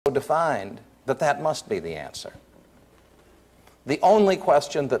defined that that must be the answer. The only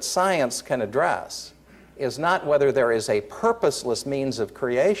question that science can address is not whether there is a purposeless means of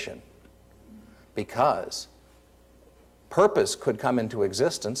creation, because purpose could come into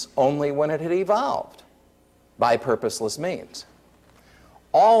existence only when it had evolved by purposeless means.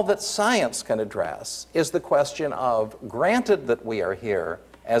 All that science can address is the question of, granted that we are here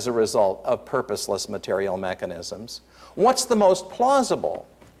as a result of purposeless material mechanisms, what's the most plausible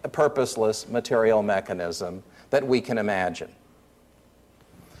purposeless material mechanism that we can imagine?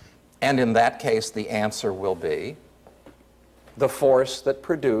 And in that case, the answer will be the force that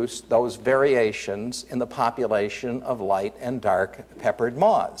produced those variations in the population of light and dark peppered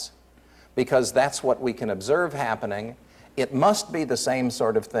moths. Because that's what we can observe happening. It must be the same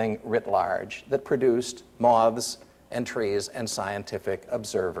sort of thing writ large that produced moths and trees and scientific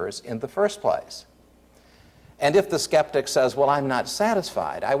observers in the first place. And if the skeptic says, well, I'm not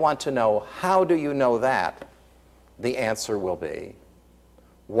satisfied, I want to know, how do you know that? The answer will be,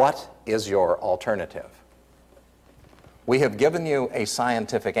 what is your alternative? We have given you a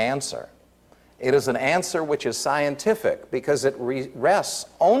scientific answer. It is an answer which is scientific because it rests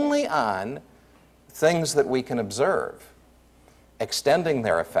only on things that we can observe, extending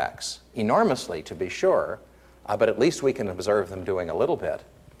their effects enormously, to be sure, but at least we can observe them doing a little bit.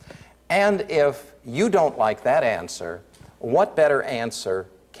 And if you don't like that answer, what better answer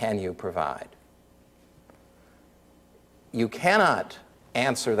can you provide? You cannot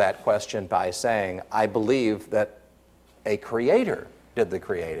answer that question by saying, I believe that a creator did the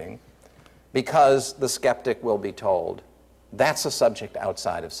creating, because the skeptic will be told, that's a subject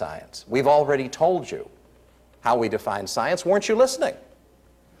outside of science. We've already told you how we define science. Weren't you listening?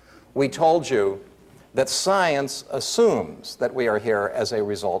 We told you that science assumes that we are here as a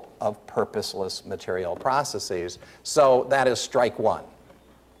result of purposeless material processes. So that is strike one.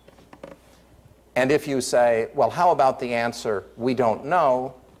 And if you say, well, how about the answer, we don't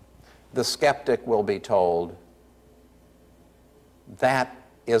know, the skeptic will be told, that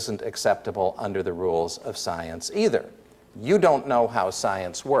isn't acceptable under the rules of science either. You don't know how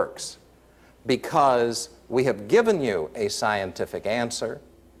science works, because we have given you a scientific answer.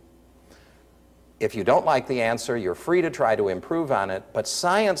 If you don't like the answer, you're free to try to improve on it, but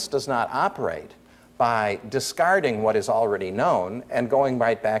science does not operate by discarding what is already known and going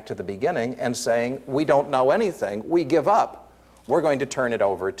right back to the beginning and saying, we don't know anything, we give up. We're going to turn it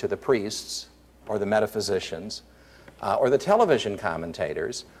over to the priests or the metaphysicians or the television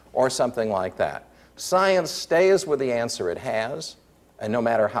commentators or something like that. Science stays with the answer it has, and no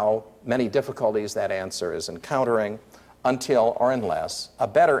matter how many difficulties that answer is encountering, until or unless a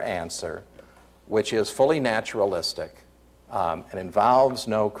better answer, which is fully naturalistic, and involves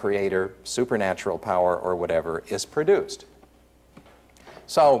no creator, supernatural power, or whatever, is produced.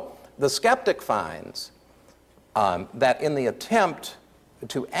 So the skeptic finds that in the attempt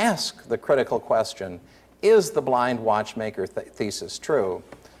to ask the critical question, is the blind watchmaker thesis true,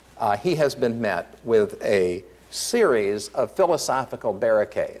 he has been met with a series of philosophical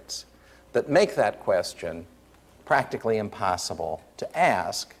barricades that make that question practically impossible to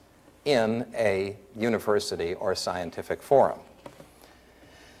ask in a university or scientific forum.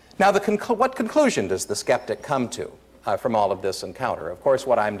 Now, what conclusion does the skeptic come to from all of this encounter? Of course,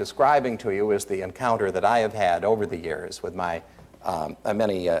 what I'm describing to you is the encounter that I have had over the years with my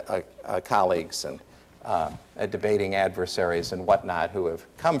many colleagues and debating adversaries and whatnot who have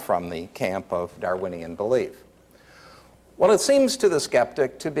come from the camp of Darwinian belief. Well, it seems to the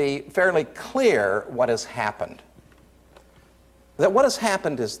skeptic to be fairly clear what has happened. That what has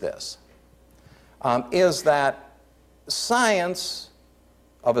happened is this, is that science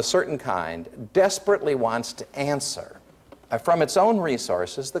of a certain kind desperately wants to answer from its own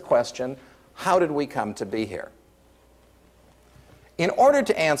resources the question, how did we come to be here? In order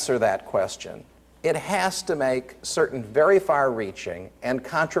to answer that question, it has to make certain very far-reaching and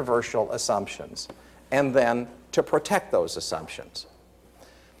controversial assumptions, and then to protect those assumptions.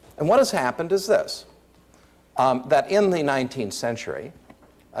 And what has happened is this. That in the 19th century,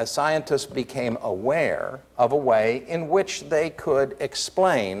 scientists became aware of a way in which they could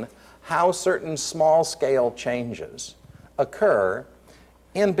explain how certain small-scale changes occur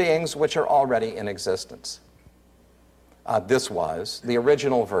in beings which are already in existence. This was the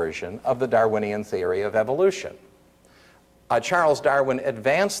original version of the Darwinian theory of evolution. Charles Darwin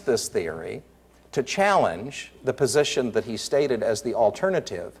advanced this theory to challenge the position that he stated as the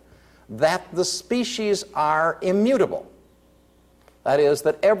alternative, that the species are immutable. That is,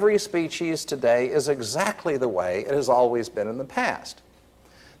 that every species today is exactly the way it has always been in the past.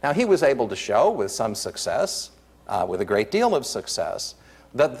 Now, he was able to show with some success, with a great deal of success,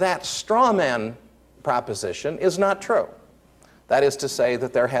 that that straw man proposition is not true. That is to say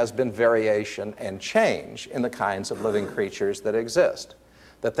that there has been variation and change in the kinds of living creatures that exist,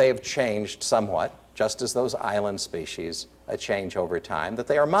 that they have changed somewhat, just as those island species change over time, that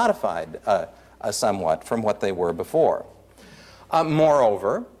they are modified somewhat from what they were before.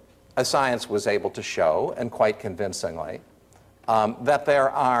 Moreover, science was able to show, and quite convincingly, that there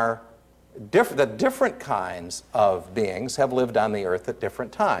are that different kinds of beings have lived on the earth at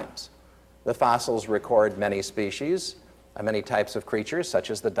different times. The fossils record many species, many types of creatures, such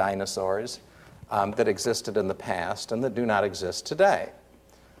as the dinosaurs, that existed in the past and that do not exist today.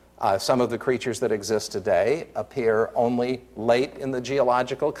 Some of the creatures that exist today appear only late in the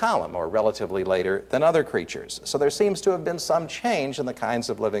geological column, or relatively later than other creatures. So there seems to have been some change in the kinds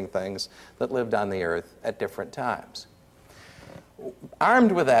of living things that lived on the earth at different times.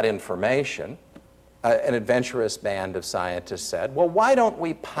 Armed with that information, an adventurous band of scientists said, well, why don't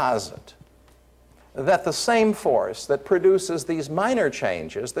we posit that the same force that produces these minor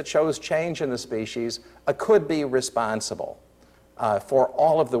changes, that shows change in the species, could be responsible for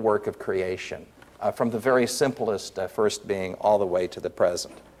all of the work of creation, from the very simplest first being all the way to the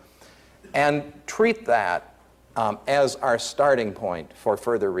present, and treat that as our starting point for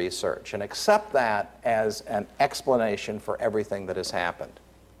further research, and accept that as an explanation for everything that has happened.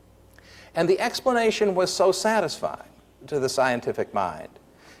 And the explanation was so satisfying to the scientific mind.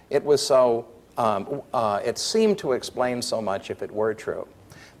 It was so, it seemed to explain so much, if it were true,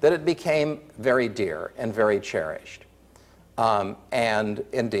 that it became very dear and very cherished. And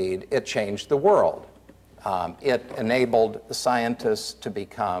indeed, it changed the world. It enabled scientists to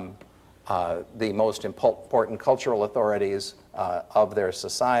become the most important cultural authorities of their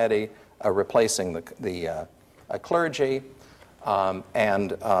society, replacing the clergy,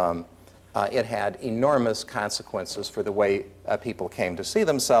 and it had enormous consequences for the way people came to see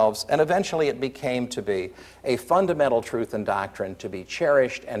themselves, and eventually it became to be a fundamental truth and doctrine to be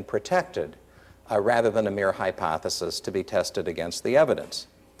cherished and protected rather than a mere hypothesis to be tested against the evidence.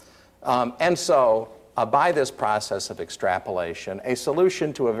 And so, by this process of extrapolation, a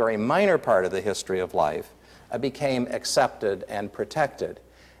solution to a very minor part of the history of life became accepted and protected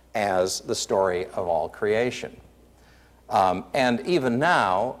as the story of all creation. And even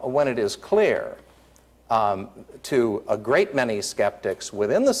now, when it is clear to a great many skeptics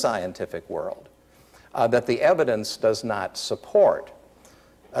within the scientific world that the evidence does not support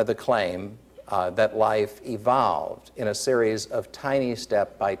the claim that life evolved in a series of tiny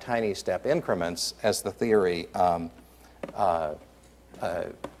step by tiny step increments, as the theory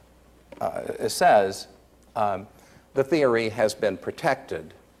says, the theory has been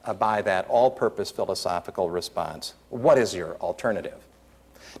protected by that all-purpose philosophical response. What is your alternative?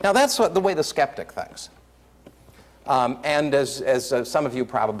 Now, that's the way the skeptic thinks. And as some of you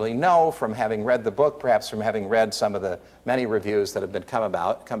probably know from having read the book, perhaps from having read some of the many reviews that have been come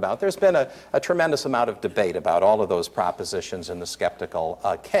about, there's been a tremendous amount of debate about all of those propositions in the skeptical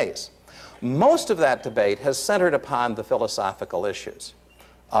case. Most of that debate has centered upon the philosophical issues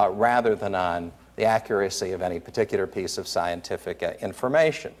rather than on the accuracy of any particular piece of scientific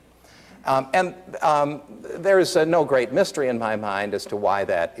information. There is no great mystery in my mind as to why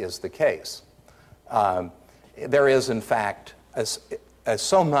that is the case. There is, in fact,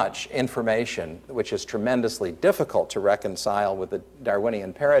 so much information which is tremendously difficult to reconcile with the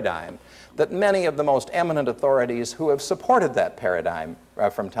Darwinian paradigm that many of the most eminent authorities who have supported that paradigm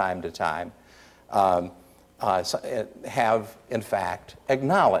from time to time have, in fact,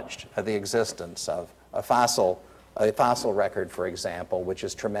 acknowledged the existence of a fossil record, for example, which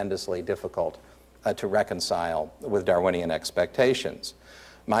is tremendously difficult to reconcile with Darwinian expectations.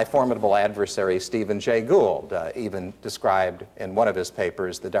 My formidable adversary, Stephen Jay Gould, even described in one of his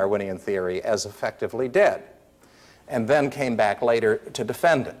papers the Darwinian theory as effectively dead, and then came back later to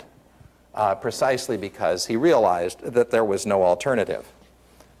defend it, precisely because he realized that there was no alternative,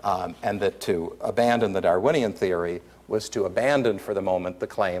 and that to abandon the Darwinian theory was to abandon for the moment the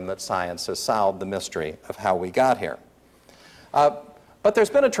claim that science has solved the mystery of how we got here. But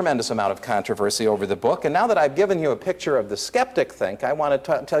there's been a tremendous amount of controversy over the book, and now that I've given you a picture of the skeptic think, I want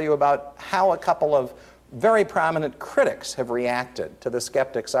to tell you about how a couple of very prominent critics have reacted to the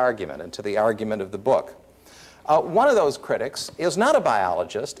skeptic's argument and to the argument of the book. One of those critics is not a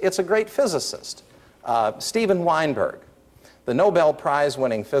biologist, it's a great physicist, Steven Weinberg, the Nobel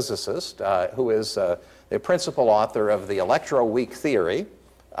Prize-winning physicist who is the principal author of the electroweak theory,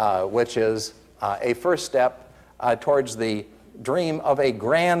 which is a first step towards the dream of a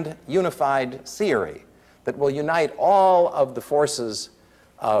grand unified theory that will unite all of the forces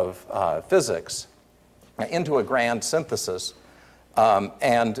of physics into a grand synthesis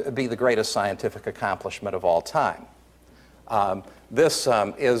and be the greatest scientific accomplishment of all time. This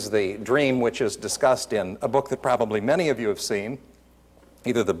is the dream which is discussed in a book that probably many of you have seen,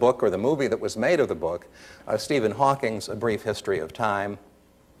 either the book or the movie that was made of the book, Stephen Hawking's A Brief History of Time.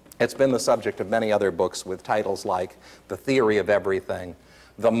 It's been the subject of many other books with titles like The Theory of Everything,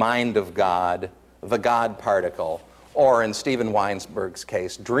 The Mind of God, The God Particle, or in Stephen Weinberg's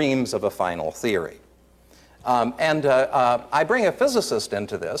case, Dreams of a Final Theory. I bring a physicist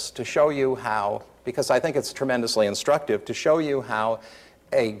into this to show you how, because I think it's tremendously instructive, to show you how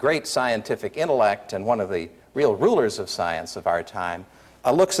a great scientific intellect and one of the real rulers of science of our time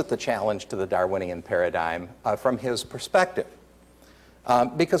looks at the challenge to the Darwinian paradigm from his perspective.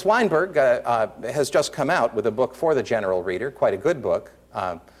 Because Weinberg has just come out with a book for the general reader, quite a good book,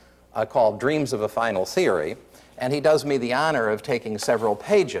 called Dreams of a Final Theory, and he does me the honor of taking several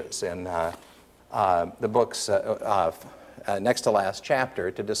pages in the book's next to last chapter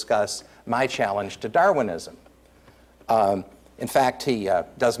to discuss my challenge to Darwinism. In fact, he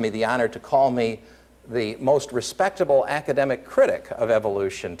does me the honor to call me the most respectable academic critic of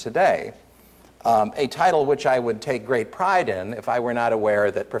evolution today, a title which I would take great pride in if I were not aware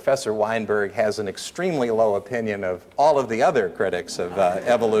that Professor Weinberg has an extremely low opinion of all of the other critics of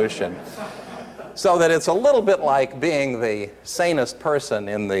evolution. So that it's a little bit like being the sanest person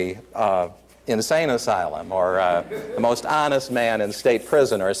in the insane asylum, or the most honest man in state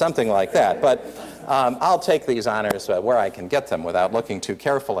prison, or something like that. But I'll take these honors where I can get them without looking too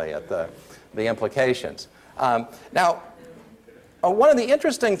carefully at the implications. Now, one of the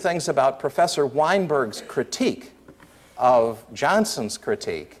interesting things about Professor Weinberg's critique of Johnson's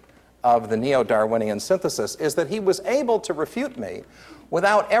critique of the neo-Darwinian synthesis is that he was able to refute me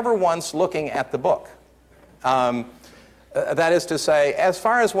without ever once looking at the book. That is to say, as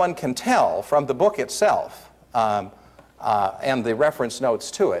far as one can tell from the book itself and the reference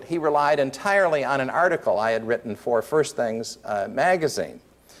notes to it, he relied entirely on an article I had written for First Things magazine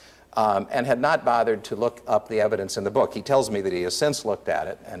and had not bothered to look up the evidence in the book. He tells me that he has since looked at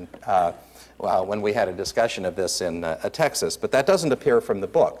it, and when we had a discussion of this in Texas, but that doesn't appear from the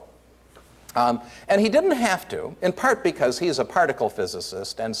book. And he didn't have to, in part because he's a particle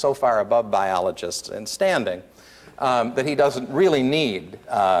physicist and so far above biologists in standing that he doesn't really need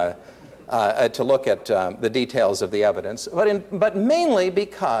to look at the details of the evidence, but mainly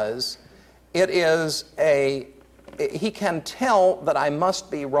because it is he can tell that I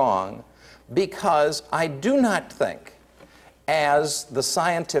must be wrong because I do not think, as the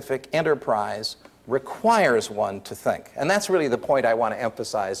scientific enterprise requires one to think. And that's really the point I want to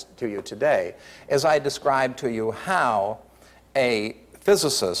emphasize to you today, as I describe to you how a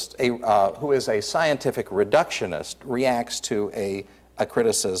physicist who is a scientific reductionist reacts to a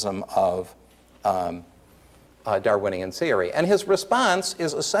criticism of Darwinian theory. And his response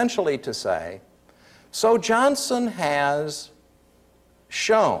is essentially to say, so Johnson has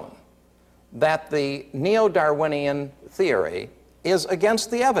shown that the neo-Darwinian theory is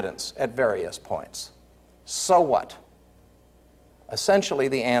against the evidence at various points. So what? Essentially,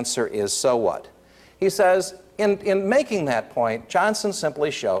 the answer is so what? He says, in making that point, Johnson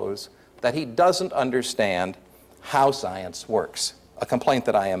simply shows that he doesn't understand how science works, a complaint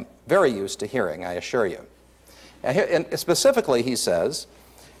that I am very used to hearing, I assure you. And specifically, he says,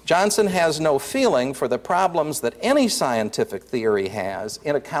 Johnson has no feeling for the problems that any scientific theory has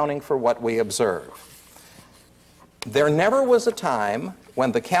in accounting for what we observe. There never was a time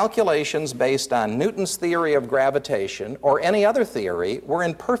when the calculations based on Newton's theory of gravitation or any other theory were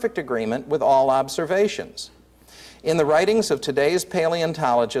in perfect agreement with all observations. In the writings of today's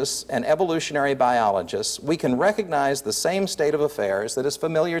paleontologists and evolutionary biologists, we can recognize the same state of affairs that is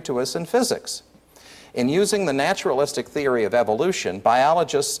familiar to us in physics. In using the naturalistic theory of evolution,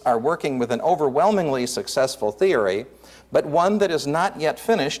 biologists are working with an overwhelmingly successful theory, but one that is not yet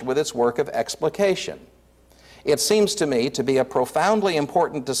finished with its work of explication. It seems to me to be a profoundly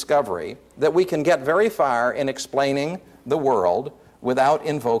important discovery that we can get very far in explaining the world without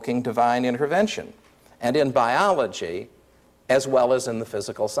invoking divine intervention, and in biology as well as in the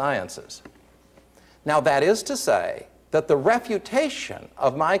physical sciences. Now, that is to say that the refutation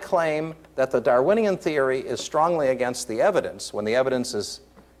of my claim that the Darwinian theory is strongly against the evidence, when the evidence is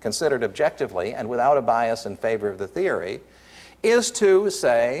considered objectively and without a bias in favor of the theory, is to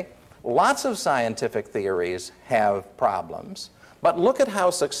say lots of scientific theories have problems, but look at how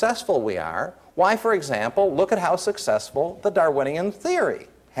successful we are. Why, for example, look at how successful the Darwinian theory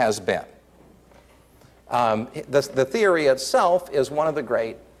has been. The theory itself is one of the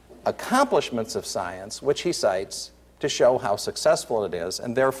great accomplishments of science, which he cites to show how successful it is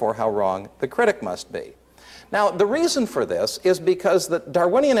and therefore how wrong the critic must be. Now, the reason for this is because the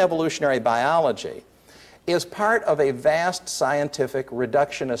Darwinian evolutionary biology is part of a vast scientific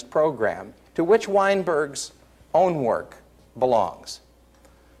reductionist program to which Weinberg's own work belongs.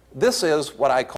 This is what I call